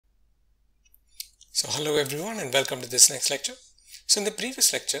So hello everyone and welcome to this next lecture. So in the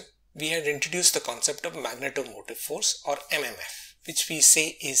previous lecture, we had introduced the concept of magnetomotive force or MMF, which we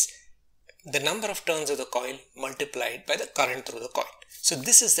say is the number of turns of the coil multiplied by the current through the coil. So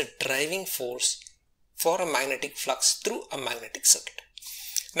this is the driving force for a magnetic flux through a magnetic circuit.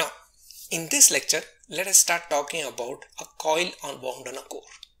 Now, in this lecture, let us start talking about a coil wound on a core.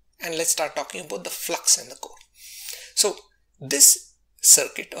 And let's start talking about the flux in the core. So this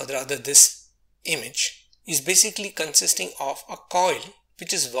circuit, or rather this image, is basically consisting of a coil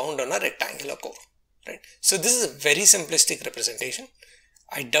which is wound on a rectangular core, right? So this is a very simplistic representation.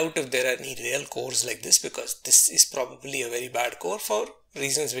 I doubt if there are any real cores like this, because this is probably a very bad core for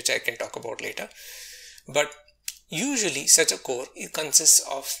reasons which I can talk about later. But usually such a core, it consists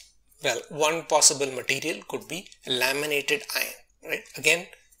of, well, one possible material could be laminated iron, right? Again,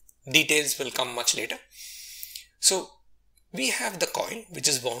 details will come much later. So we have the coil which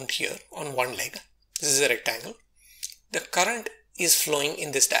is wound here on one leg. This is a rectangle. The current is flowing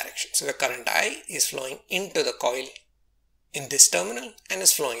in this direction. So the current I is flowing into the coil in this terminal and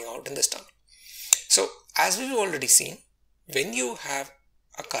is flowing out in this terminal. So as we've already seen, when you have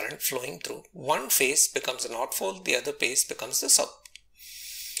a current flowing through, one phase becomes the north pole, the other phase becomes the south.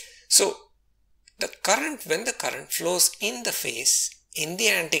 So the current, when the current flows in the phase in the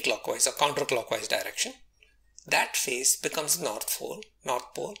anti-clockwise or counterclockwise direction, that phase becomes the north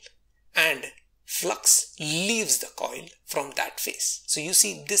pole, and flux leaves the coil from that phase. So you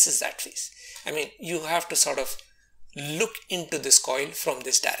see, this is that phase. I mean, you have to sort of look into this coil from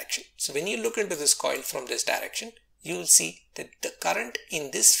this direction. So when you look into this coil from this direction, you will see that the current in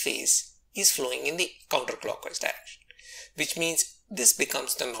this phase is flowing in the counterclockwise direction, which means this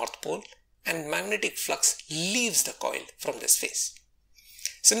becomes the north pole and magnetic flux leaves the coil from this phase.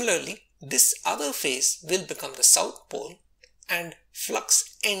 Similarly, this other phase will become the south pole and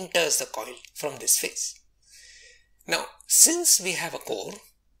flux enters the coil from this phase. Now, since we have a core,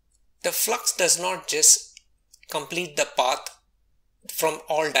 the flux does not just complete the path from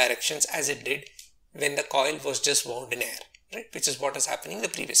all directions as it did when the coil was just wound in air, right? Which is what is happening in the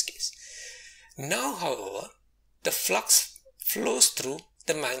previous case. Now, however, the flux flows through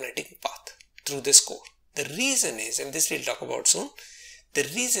the magnetic path through this core. The reason is, and this we'll talk about soon, the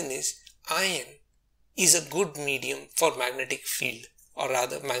reason is iron is a good medium for magnetic field, or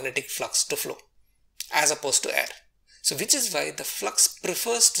rather magnetic flux to flow, as opposed to air. So which is why the flux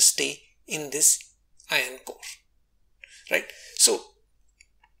prefers to stay in this iron core, right? So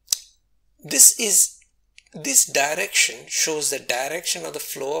this direction shows the direction of the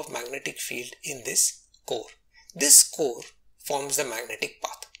flow of magnetic field in this core. This core forms the magnetic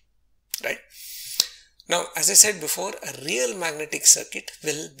path, right? Now, as I said before, a real magnetic circuit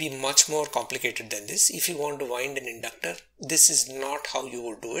will be much more complicated than this. If you want to wind an inductor, this is not how you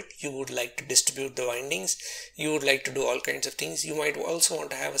would do it. You would like to distribute the windings. You would like to do all kinds of things. You might also want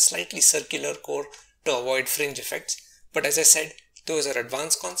to have a slightly circular core to avoid fringe effects. But as I said, those are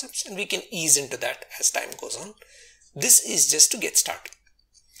advanced concepts and we can ease into that as time goes on. This is just to get started.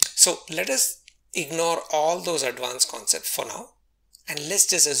 So let us ignore all those advanced concepts for now. And let's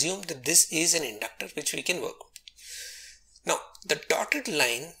just assume that this is an inductor which we can work with. Now, the dotted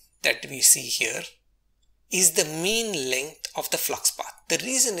line that we see here is the mean length of the flux path. The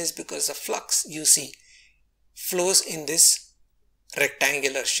reason is because the flux, you see, flows in this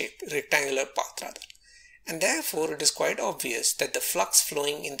rectangular path rather. And therefore, it is quite obvious that the flux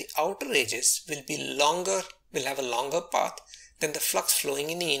flowing in the outer edges will have a longer path than the flux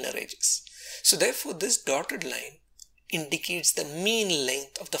flowing in the inner edges. So therefore, this dotted line indicates the mean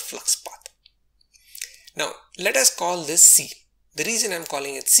length of the flux path. Now, let us call this C. The reason I'm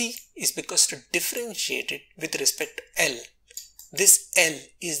calling it C is because to differentiate it with respect to L, this L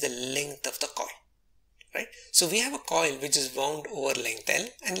is the length of the coil, right? So we have a coil which is wound over length L,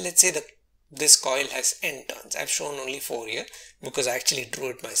 and let's say that this coil has N turns. I've shown only 4 here because I actually drew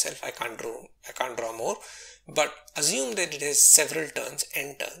it myself. I can't draw more, but assume that it has several turns,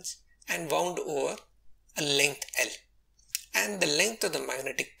 N turns, and wound over a length L. And the length of the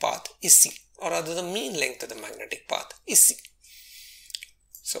magnetic path is C, or rather the mean length of the magnetic path is C.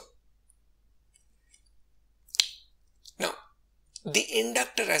 So now the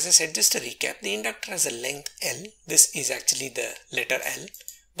inductor, as I said, just to recap, the inductor has a length L. This is actually the letter L,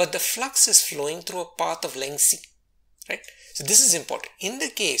 but the flux is flowing through a path of length C, right? So this is important. In the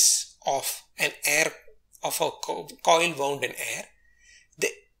case of a coil wound in air, the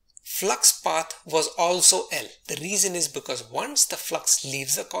flux path was also L. The reason is because once the flux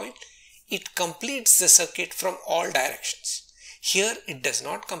leaves the coil, it completes the circuit from all directions. Here, it does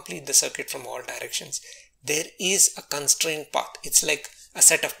not complete the circuit from all directions. There is a constrained path. It's like a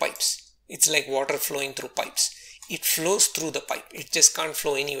set of pipes. It's like water flowing through pipes. It flows through the pipe. It just can't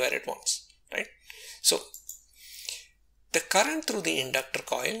flow anywhere at once, right? So the current through the inductor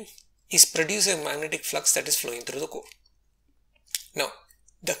coil is producing a magnetic flux that is flowing through the core. Now,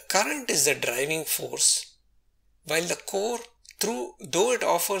 the current is the driving force, while the core, though it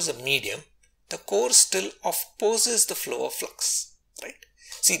offers a medium, the core still opposes the flow of flux, right?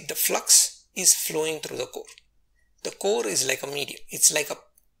 See, the flux is flowing through the core. The core is like a medium. It's like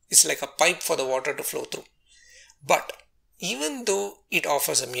a pipe for the water to flow through. But even though it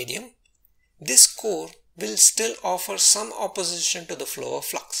offers a medium, this core will still offer some opposition to the flow of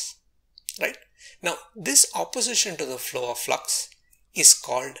flux, right? Now, this opposition to the flow of flux is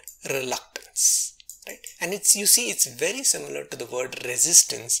called reluctance, right? And you see it's very similar to the word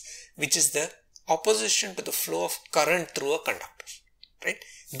resistance, which is the opposition to the flow of current through a conductor, right?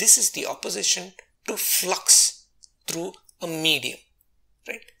 This is the opposition to flux through a medium,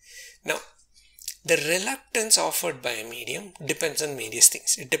 right? Now, the reluctance offered by a medium depends on various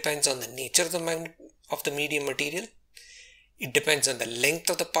things. It depends on the nature of the medium material, it depends on the length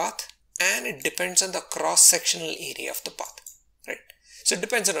of the path, and it depends on the cross-sectional area of the path, right? So it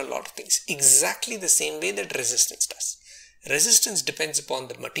depends on a lot of things, exactly the same way that resistance does. Resistance depends upon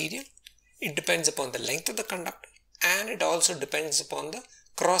the material, it depends upon the length of the conductor, and it also depends upon the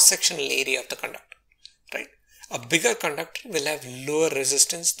cross-sectional area of the conductor, right? A bigger conductor will have lower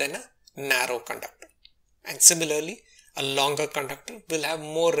resistance than a narrow conductor, and similarly a longer conductor will have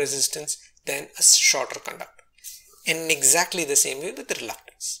more resistance than a shorter conductor, in exactly the same way with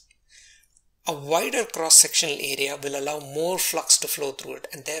reluctance. A wider cross-sectional area will allow more flux to flow through it,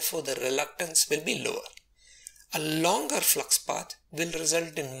 and therefore the reluctance will be lower. A longer flux path will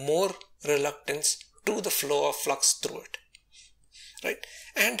result in more reluctance to the flow of flux through it, right?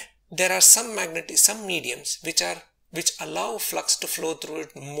 And there are some mediums which allow flux to flow through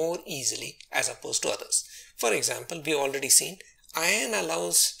it more easily as opposed to others. For example, we have already seen iron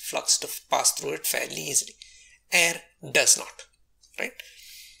allows flux to pass through it fairly easily. Air does not, right?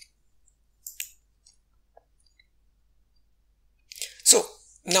 So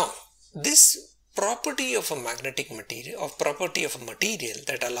now this property of a magnetic material, or property of a material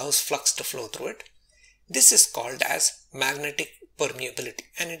that allows flux to flow through it, this is called as magnetic permeability,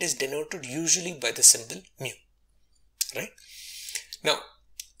 and it is denoted usually by the symbol mu, right? Now,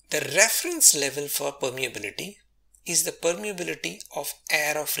 the reference level for permeability is the permeability of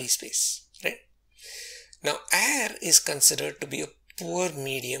air or free space, right? Now, air is considered to be a poor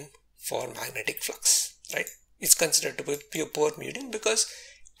medium for magnetic flux, right? It's considered to be a poor medium because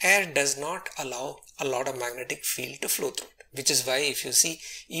air does not allow a lot of magnetic field to flow through it, which is why if you see,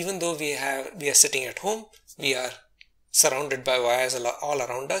 even though we are sitting at home, we are surrounded by wires all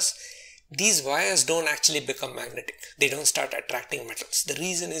around us, these wires don't actually become magnetic. They don't start attracting metals. The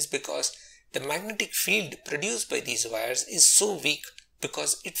reason is because the magnetic field produced by these wires is so weak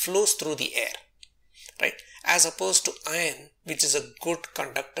because it flows through the air, right? As opposed to iron, which is a good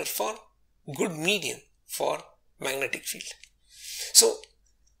conductor good medium for magnetic field. So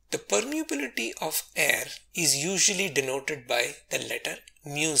the permeability of air is usually denoted by the letter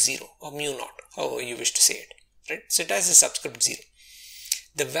mu0 or mu0, however you wish to say it, right? So it has a subscript 0.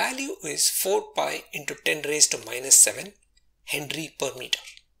 The value is 4 pi into 10 raised to minus 7 Henry per meter.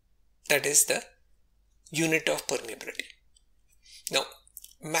 That is the unit of permeability. Now,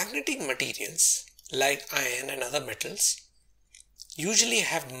 magnetic materials like iron and other metals usually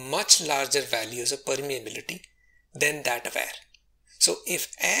have much larger values of permeability than that of air. So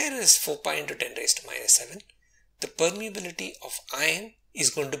if air is 4 pi into 10 raised to minus 7, the permeability of iron is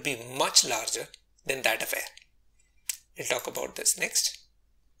going to be much larger than that of air. We'll talk about this next.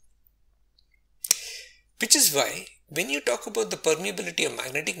 Which is why when you talk about the permeability of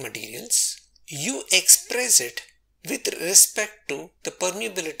magnetic materials, you express it with respect to the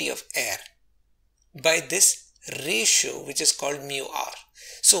permeability of air by this ratio which is called mu r.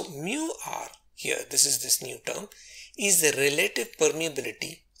 So mu r here, this is this new term, is the relative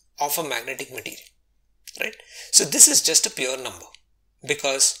permeability of a magnetic material, right? So this is just a pure number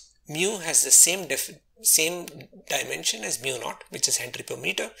because mu has the same dimension as mu naught, which is Henry per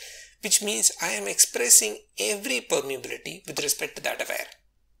meter, which means I am expressing every permeability with respect to that of air,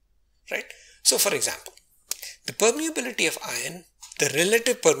 right? So for example, the permeability of iron, the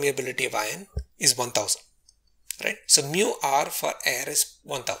relative permeability of iron is 1000, right? So mu r for air is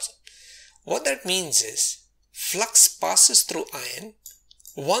 1000. What that means is flux passes through iron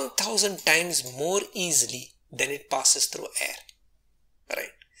 1000 times more easily than it passes through air,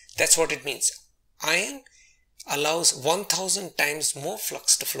 right? That's what it means. Iron allows 1000 times more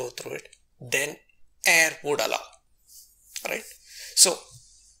flux to flow through it than air would allow, right? So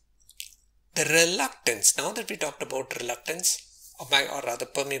the reluctance, now that we talked about reluctance or rather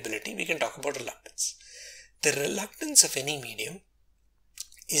permeability, we can talk about reluctance. The reluctance of any medium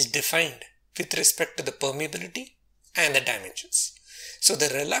is defined with respect to the permeability and the dimensions. So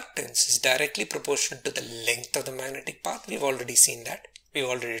the reluctance is directly proportional to the length of the magnetic path. We've already seen that. We've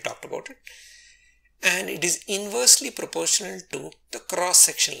already talked about it. And it is inversely proportional to the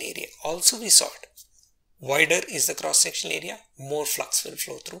cross-sectional area. Also we saw it. Wider is the cross-sectional area, more flux will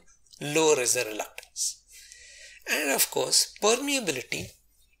flow through, lower is the reluctance. And of course, permeability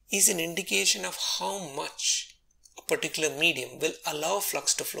is an indication of how much a particular medium will allow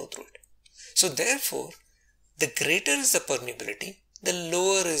flux to flow through it. So therefore, the greater is the permeability, the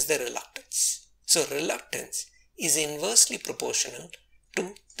lower is the reluctance. So reluctance is inversely proportional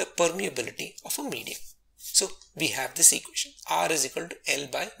to the permeability of a medium. So we have this equation, R is equal to L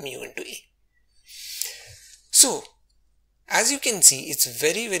by mu into A. So as you can see, it's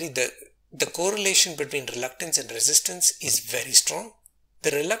the correlation between reluctance and resistance is very strong.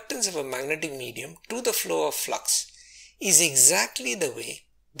 The reluctance of a magnetic medium to the flow of flux is exactly the way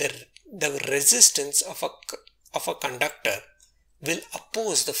the resistance of a conductor will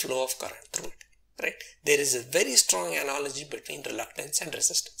oppose the flow of current through it. Right? There is a very strong analogy between reluctance and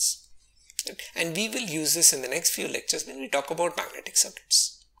resistance. Right? And we will use this in the next few lectures when we talk about magnetic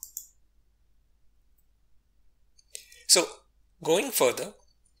circuits. So, going further,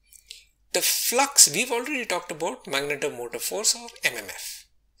 the flux, we've already talked about magnetomotive force or MMF.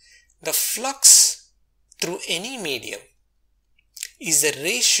 The flux through any medium is the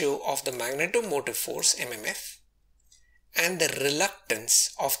ratio of the magnetomotive force MMF and the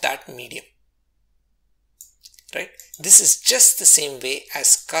reluctance of that medium. Right? This is just the same way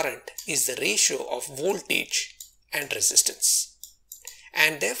as current is the ratio of voltage and resistance.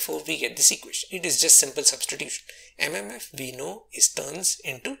 And therefore we get this equation. It is just simple substitution. MMF we know is turns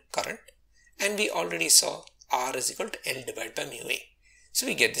into current, and we already saw R is equal to L divided by mu A. So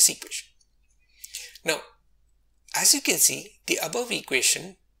we get this equation. Now, as you can see, the above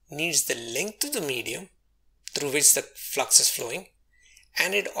equation needs the length of the medium through which the flux is flowing,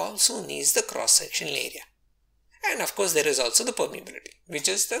 and it also needs the cross-sectional area. And of course there is also the permeability, which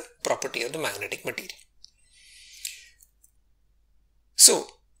is the property of the magnetic material. So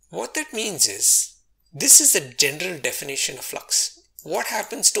what that means is, this is the general definition of flux. What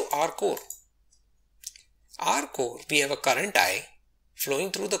happens to our core? Our core, we have a current I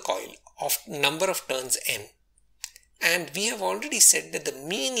flowing through the coil of number of turns n. And we have already said that the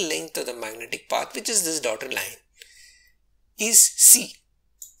mean length of the magnetic path, which is this dotted line, is C.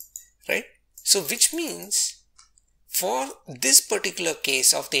 Right? So which means, for this particular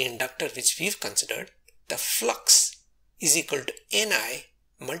case of the inductor which we've considered, the flux is equal to Ni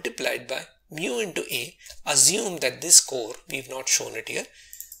multiplied by mu into A. Assume that this core, we've not shown it here,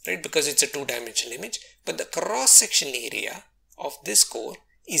 right, because it's a two-dimensional image, but the cross-sectional area of this core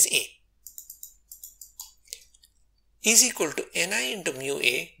is A, is equal to Ni into mu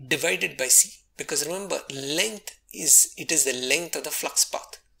A divided by C, because remember, length is the length of the flux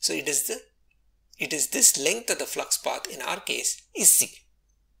path. So it is this length of the flux path in our case is C.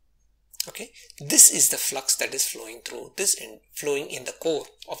 Okay, this is the flux that is flowing through this and flowing in the core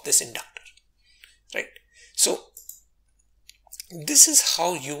of this inductor, right? So this is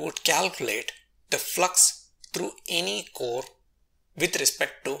how you would calculate the flux through any core with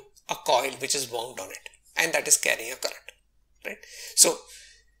respect to a coil which is wound on it and that is carrying a current, right? So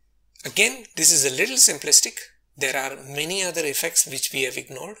again, this is a little simplistic. There are many other effects which we have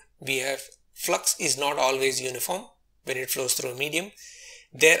ignored. We have flux is not always uniform when it flows through a medium.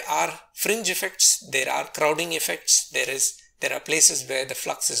 There are fringe effects, there are crowding effects, there are places where the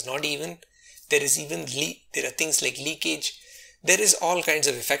flux is not even, there are things like leakage, there is all kinds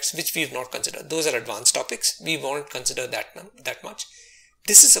of effects which we have not considered. Those are advanced topics, we won't consider that much.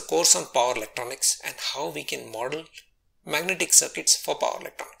 This is a course on power electronics and how we can model magnetic circuits for power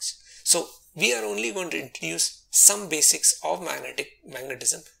electronics. So we are only going to introduce some basics of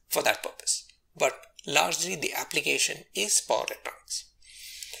magnetism for that purpose, but largely the application is power electronics.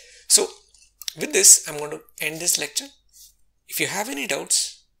 So with this, I'm going to end this lecture. If you have any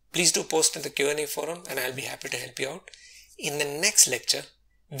doubts, please do post in the Q&A forum and I'll be happy to help you out. In the next lecture,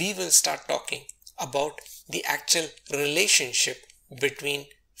 we will start talking about the actual relationship between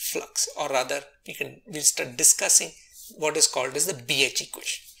flux, or rather we'll start discussing what is called as the BH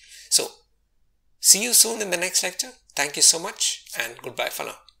equation. So see you soon in the next lecture. Thank you so much and goodbye for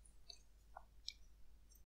now.